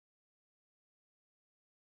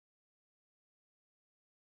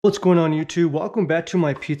What's going on YouTube? Welcome back to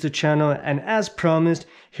my pizza channel, and as promised,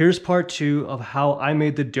 here's part 2 of how I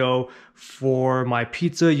made the dough for my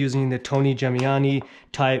pizza using the Tony Gemignani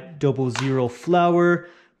Type 00 flour.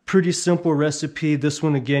 Pretty simple recipe. This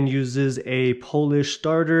one again uses a Polish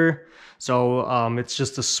starter, so it's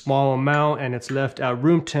just a small amount and it's left at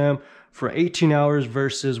room temp for 18 hours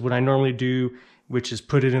versus what I normally do, which is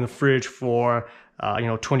put it in the fridge for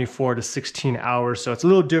 24 to 16 hours. So it's a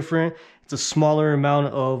little different. It's a smaller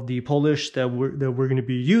amount of the Polish that we're going to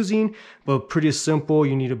be using, but pretty simple.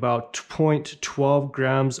 You need about 0.12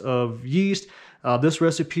 grams of yeast. This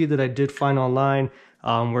recipe that I did find online,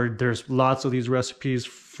 where there's lots of these recipes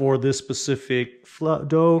for this specific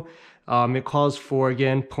dough, it calls for,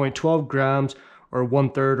 again, 0.12 grams or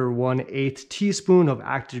 1/3 or 1/8 teaspoon of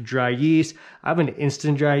active dry yeast. I have an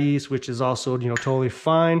instant dry yeast, which is also totally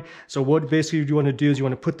fine. So what basically you want to do is you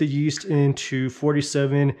want to put the yeast into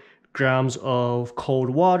 47 grams of cold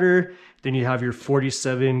water. Then you have your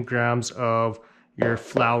 47 grams of your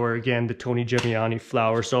flour, again the Tony Gemignani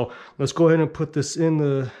flour. So let's go ahead and put this in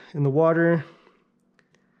the water,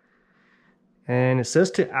 and it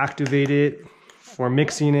says to activate it for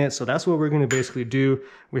mixing it, so that's what we're going to basically do.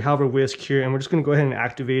 We have our whisk here and we're just going to go ahead and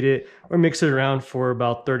activate it or mix it around for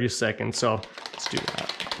about 30 seconds. So let's do that.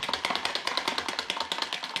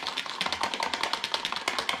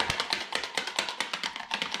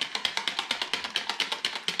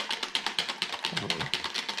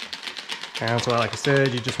 And so like I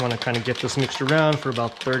said, you just want to kind of get this mixed around for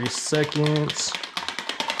about 30 seconds.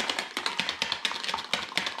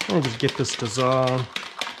 And just get this dissolved.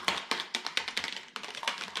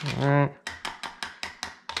 Alright.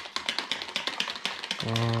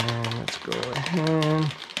 And let's go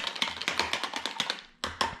ahead.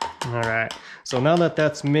 Alright. So now that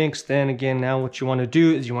that's mixed, then again, now what you want to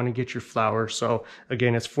do is you want to get your flour. So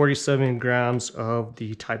again, it's 47 grams of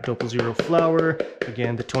the Type 00 flour.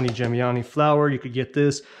 Again, the Tony Gemignani flour. You could get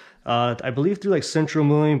this, I believe, through like Central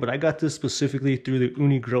Milling, but I got this specifically through the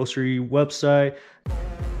Ooni grocery website.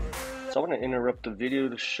 So I want to interrupt the video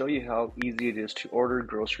to show you how easy it is to order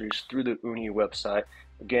groceries through the Ooni website.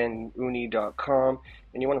 Again, Ooni.com,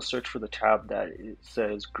 and you want to search for the tab that it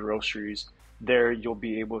says groceries. There you'll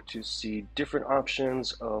be able to see different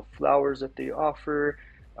options of flours that they offer.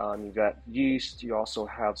 You got yeast. You also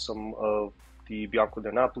have some of the Bianco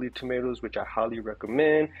de Napoli tomatoes, which I highly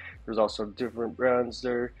recommend. There's also different brands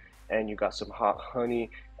there, and you got some hot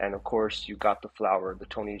honey, and of course you got the flour, the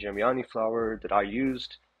Tony Gemignani flour that I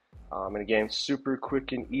used. And again, super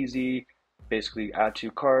quick and easy. Basically add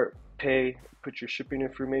to cart, pay, put your shipping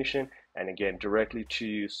information, and again, directly to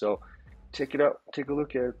you. So take it out, take a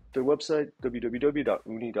look at their website,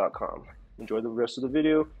 www.ooni.com. Enjoy the rest of the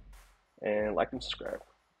video, and like and subscribe.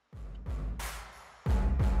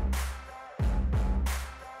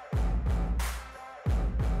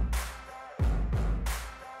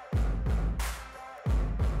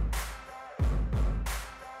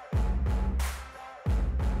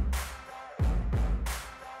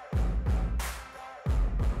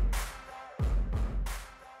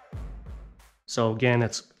 So again,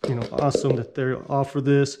 it's awesome that they offer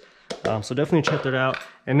this. So definitely check that out.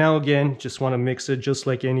 And now again, just want to mix it just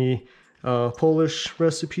like any Polish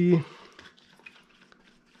recipe,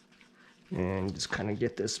 and just kind of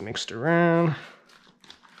get this mixed around.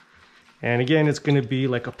 And again, it's going to be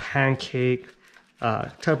like a pancake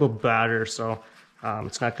type of batter. So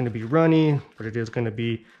it's not going to be runny, but it is going to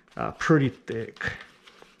be pretty thick.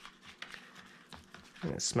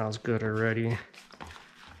 And it smells good already.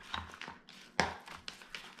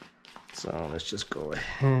 So let's just go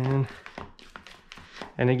ahead.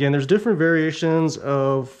 And again, there's different variations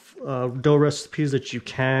of dough recipes that you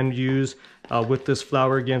can use with this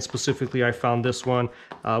flour. Again, specifically, I found this one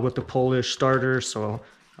with the Polish starter. So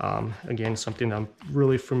again, something I'm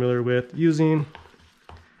really familiar with using.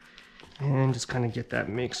 And just kind of get that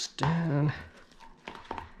mixed down.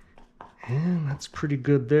 And that's pretty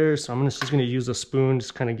good there. So I'm just going to use a spoon,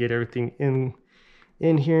 just kind of get everything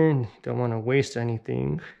in here. And don't want to waste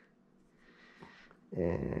anything.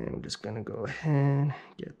 And I'm just gonna go ahead and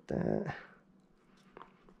get that.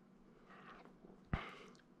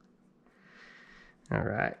 All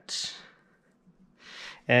right.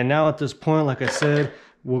 And now at this point, like I said,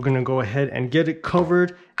 we're gonna go ahead and get it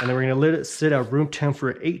covered, and then we're gonna let it sit at room temp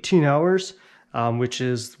for 18 hours, which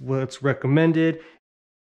is what's recommended.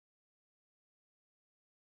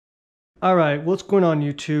 All right, what's going on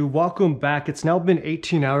YouTube? Welcome back. It's now been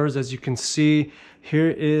 18 hours. As you can see, here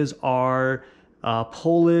is our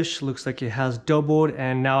Polish, looks like it has doubled,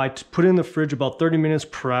 and now I put it in the fridge about 30 minutes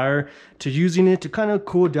prior to using it to kind of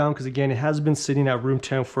cool down, because again, it has been sitting at room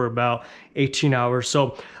temp for about 18 hours.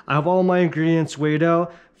 So I have all my ingredients weighed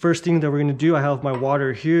out. First thing that we're going to do, I have my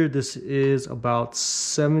water here. This is about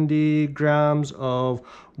 70 grams of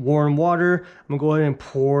warm water. I'm gonna go ahead and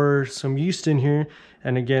pour some yeast in here,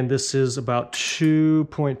 and again, this is about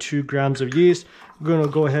 2.2 grams of yeast. I'm gonna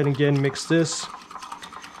go ahead and again mix this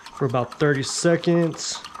for about 30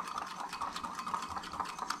 seconds.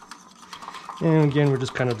 And again, we're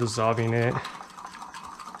just kind of dissolving it.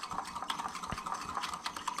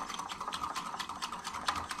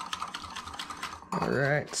 All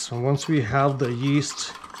right, so once we have the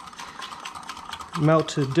yeast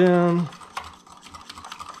melted down,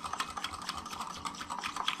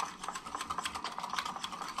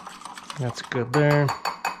 that's good there.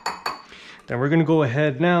 Then we're gonna go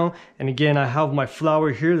ahead now, and again, I have my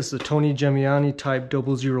flour here. This is a Tony Gemignani Type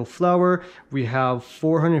 00 flour. We have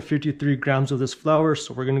 453 grams of this flour,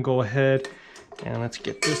 so we're gonna go ahead and let's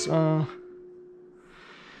get this on.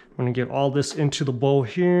 I'm gonna get all this into the bowl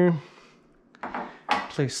here.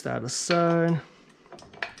 Place that aside.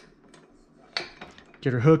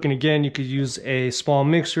 Get her hook, and again, you could use a small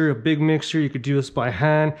mixer, a big mixer. You could do this by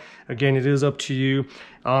hand. Again, it is up to you.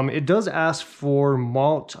 It does ask for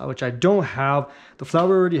malt, which I don't have. The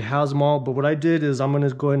flour already has malt, but what I did is I'm gonna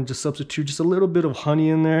go ahead and just substitute just a little bit of honey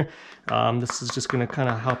in there. This is just gonna kind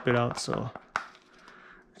of help it out. So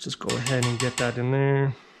let's just go ahead and get that in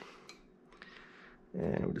there.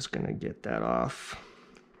 And we're just gonna get that off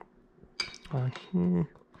on here.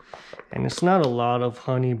 And it's not a lot of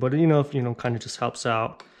honey, but you know, kind of just helps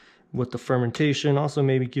out with the fermentation. Also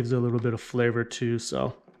maybe gives it a little bit of flavor too.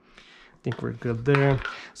 So I think we're good there.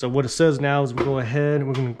 So what it says now is we go ahead,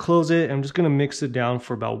 we're gonna close it. I'm just gonna mix it down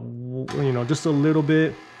for about, just a little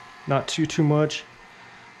bit, not too much.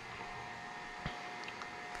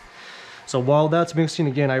 So while that's mixing,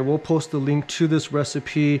 again, I will post the link to this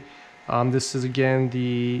recipe. This is again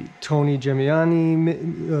the Tony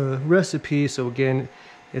Gemignani recipe. So again,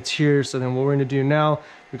 it's here. So then what we're gonna do now,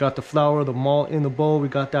 we got the flour, the malt in the bowl, we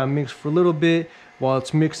got that mixed for a little bit. While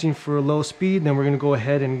it's mixing for a low speed, then we're gonna go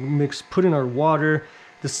ahead and put in our water.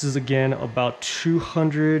 This is again about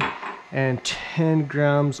 210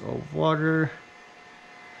 grams of water,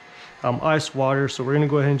 ice water. So we're gonna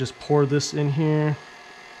go ahead and just pour this in here.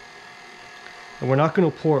 And we're not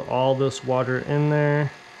gonna pour all this water in there,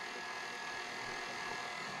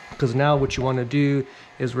 because now what you want to do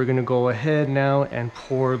is we're going to go ahead now and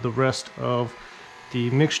pour the rest of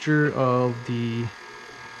the mixture of the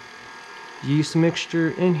yeast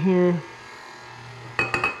mixture in here.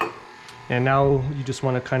 And now you just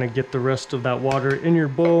want to kind of get the rest of that water in your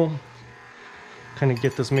bowl, kind of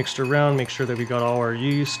get this mixed around, make sure that we got all our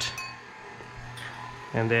yeast.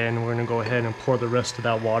 And then we're going to go ahead and pour the rest of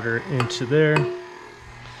that water into there.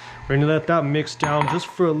 We're going to let that mix down just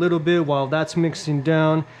for a little bit. While that's mixing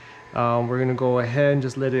down, we're gonna go ahead and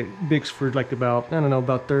just let it mix for like about, I don't know,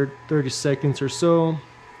 about 30 seconds or so.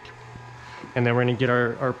 And then we're gonna get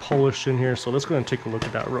our Polish in here. So let's go and take a look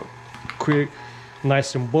at that real quick.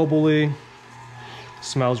 Nice and bubbly.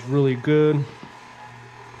 Smells really good.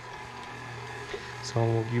 So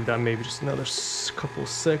we'll give that maybe just another couple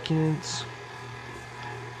seconds.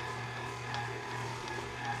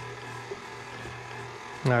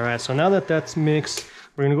 All right, so now that that's mixed,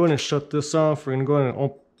 we're gonna go ahead and shut this off. We're gonna go ahead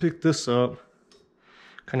and pick this up,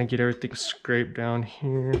 kind of get everything scraped down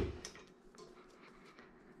here.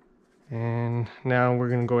 And now we're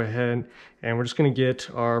gonna go ahead and we're just gonna get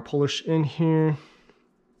our Polish in here.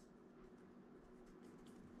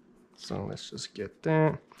 So let's just get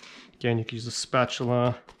that. Again, you can use a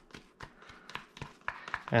spatula.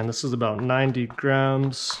 And this is about 90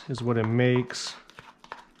 grams is what it makes.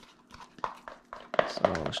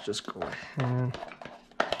 So let's just go ahead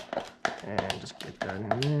and just get that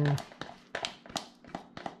in there.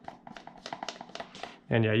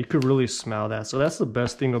 And yeah, you could really smell that. So that's the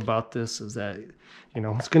best thing about this, is that,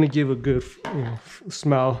 it's gonna give a good,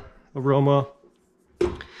 smell, aroma.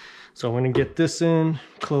 So I'm gonna get this in,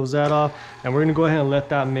 close that off, and we're gonna go ahead and let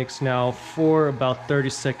that mix now for about 30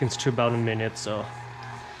 seconds to about a minute. So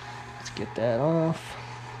let's get that off.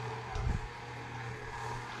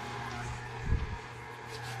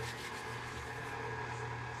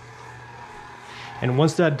 And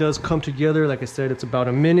once that does come together, like I said, it's about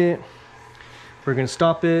a minute. We're gonna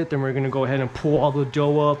stop it, then we're gonna go ahead and pull all the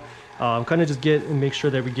dough up. Kind of just make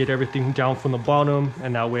sure that we get everything down from the bottom,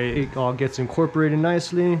 and that way it all gets incorporated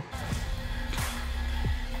nicely.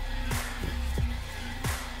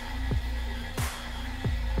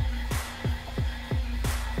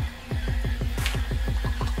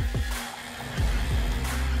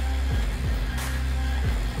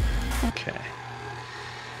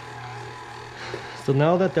 So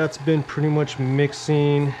now that that's been pretty much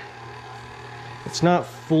mixing, it's not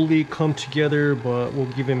fully come together, but we'll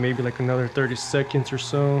give it maybe like another 30 seconds or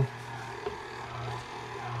so.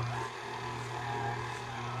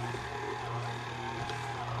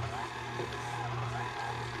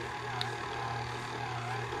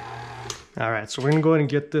 All right, so we're gonna go ahead and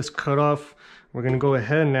get this cut off. We're gonna go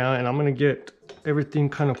ahead now, and I'm gonna get everything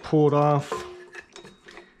kind of pulled off.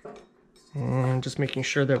 And just making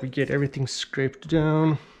sure that we get everything scraped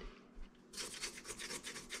down.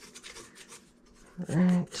 All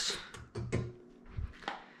right.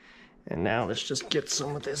 And now let's just get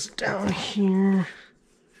some of this down here.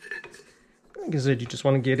 Like I said, you just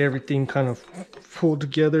want to get everything kind of pulled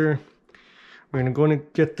together. We're gonna go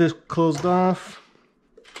and get this closed off.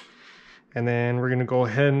 And then we're gonna go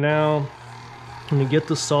ahead now. I'm gonna get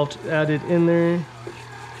the salt added in there.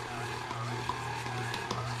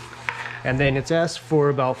 And then it's asked for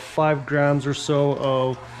about 5 grams or so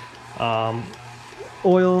of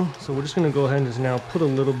oil. So we're just gonna go ahead and just now put a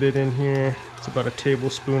little bit in here. It's about a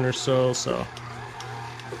tablespoon or so.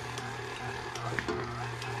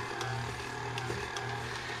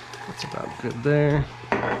 That's about good there.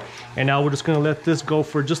 And now we're just gonna let this go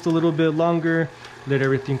for just a little bit longer. Let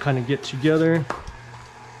everything kind of get together.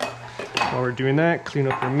 While we're doing that, clean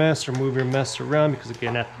up your mess or move your mess around, because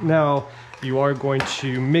again, now you are going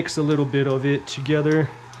to mix a little bit of it together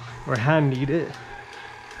or hand knead it.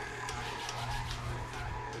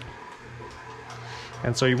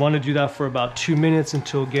 And so you want to do that for about 2 minutes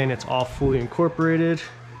until, again, it's all fully incorporated.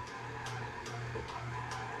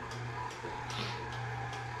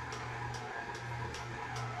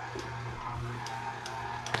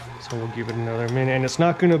 So we'll give it another minute, and it's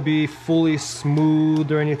not going to be fully smooth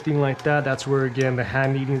or anything like that. That's where, again, the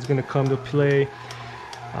hand kneading is going to come to play.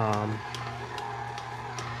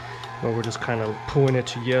 But we're just kind of pulling it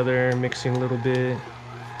together, mixing a little bit.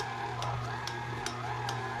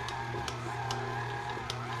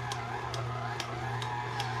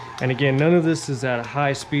 And again, none of this is at a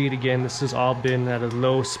high speed. Again, this has all been at a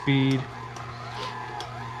low speed.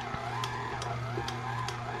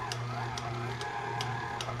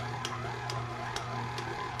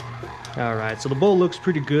 All right, so the bowl looks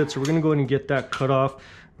pretty good. So we're gonna go ahead and get that cut off.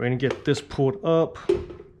 We're gonna get this pulled up.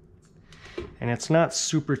 And it's not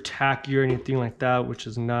super tacky or anything like that, which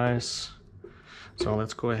is nice. So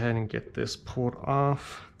let's go ahead and get this pulled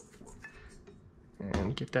off.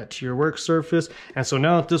 And get that to your work surface. And so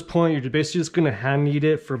now at this point, you're basically just gonna hand knead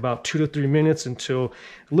it for about 2 to 3 minutes until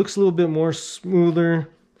it looks a little bit more smoother.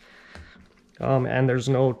 And there's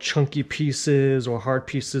no chunky pieces or hard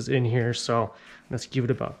pieces in here. So let's give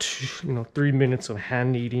it about 3 minutes of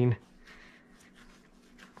hand kneading.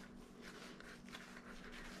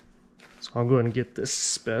 So I'll go ahead and get this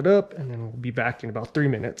sped up, and then we'll be back in about 3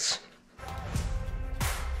 minutes.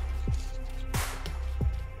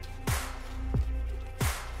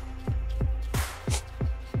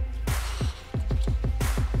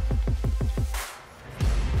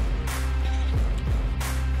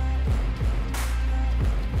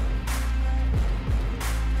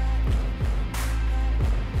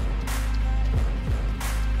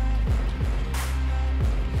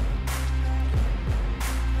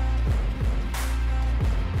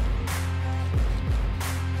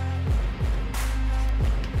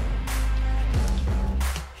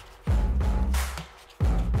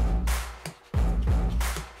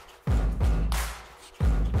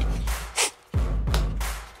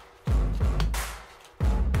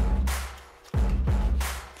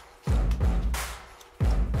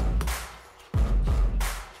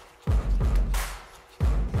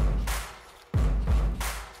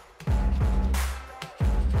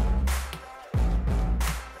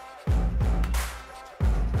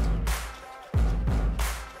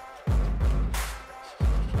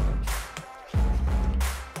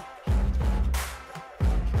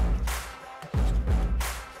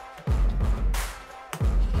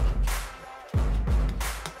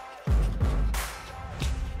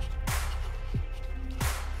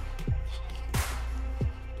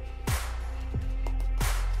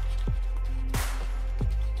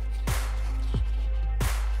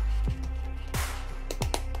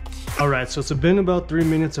 All right, so it's been about 3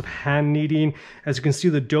 minutes of hand kneading. As you can see,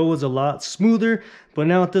 the dough is a lot smoother, but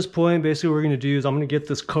now at this point, basically what we're gonna do is I'm gonna get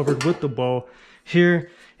this covered with the bowl here,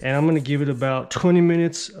 and I'm gonna give it about 20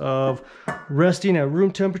 minutes of resting at room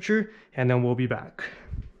temperature, and then we'll be back.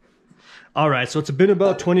 All right, so it's been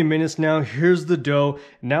about 20 minutes now. Here's the dough.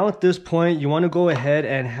 Now at this point, you wanna go ahead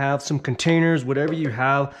and have some containers, whatever you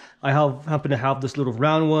have. I happen to have this little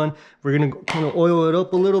round one. We're gonna kind of oil it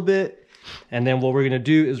up a little bit. And then what we're gonna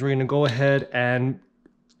do is we're gonna go ahead and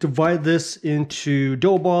divide this into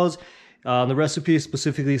dough balls. The recipe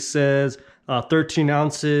specifically says 13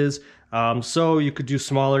 ounces. So you could do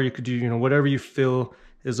smaller, you could do, you know, whatever you feel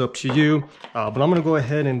is up to you. But I'm gonna go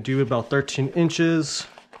ahead and do about 13 inches.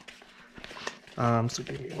 So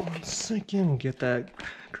give me 1 second, we'll get that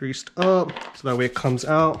greased up so that way it comes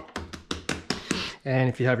out. And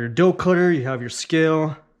if you have your dough cutter, you have your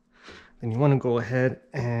scale, then you want to go ahead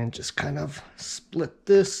and just kind of split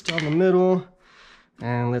this down the middle.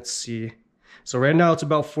 And let's see. So right now it's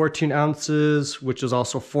about 14 ounces, which is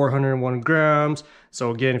also 401 grams.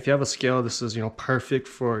 So again, if you have a scale, this is, you know, perfect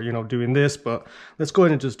for, you know, doing this, but let's go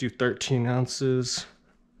ahead and just do 13 ounces.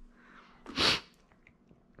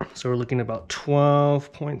 So we're looking at about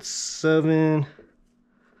 12.7.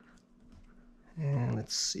 And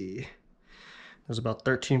let's see. There's about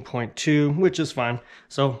 13.2, which is fine.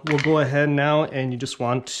 So we'll go ahead now, and you just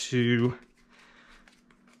want to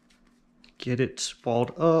get it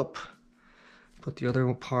balled up. Put the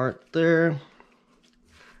other part there.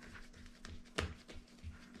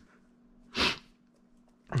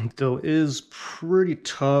 Dough is pretty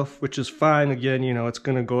tough, which is fine. Again, you know, it's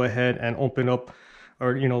gonna go ahead and open up,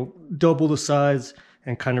 or, you know, double the size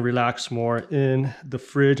and kind of relax more in the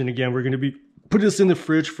fridge. And again, we're gonna be put this in the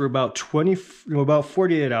fridge for about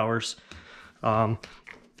 48 hours.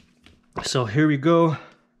 So here we go.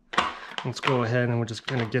 Let's go ahead and we're just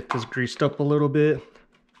gonna get this greased up a little bit.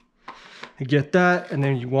 You get that, and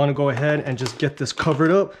then you wanna go ahead and just get this covered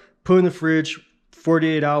up, put in the fridge,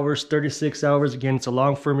 48 hours, 36 hours. Again, it's a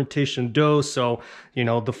long fermentation dough, so, you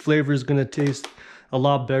know, the flavor is gonna taste a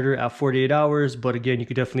lot better at 48 hours, but again, you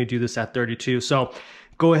could definitely do this at 32. So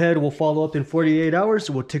go ahead, we'll follow up in 48 hours.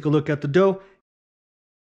 We'll take a look at the dough.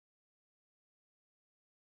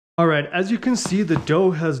 All right, as you can see, the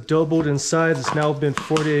dough has doubled in size. It's now been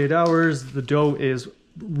 48 hours. The dough is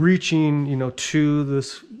reaching, you know, to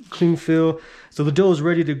this clean fill. So the dough is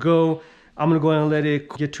ready to go. I'm gonna go ahead and let it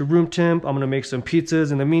get to room temp. I'm gonna make some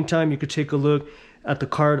pizzas. In the meantime, you could take a look at the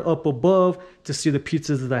card up above to see the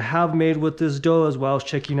pizzas that I have made with this dough, as well as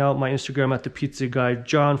checking out my Instagram at the Pizza Guy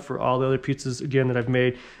John for all the other pizzas, again, that I've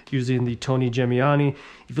made using the Tony Gemignani.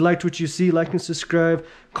 If you liked what you see, like and subscribe,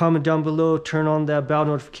 comment down below, turn on that bell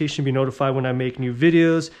notification, be notified when I make new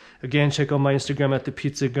videos. Again, check out my Instagram at the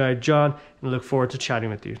Pizza Guy John, and I look forward to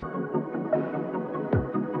chatting with you.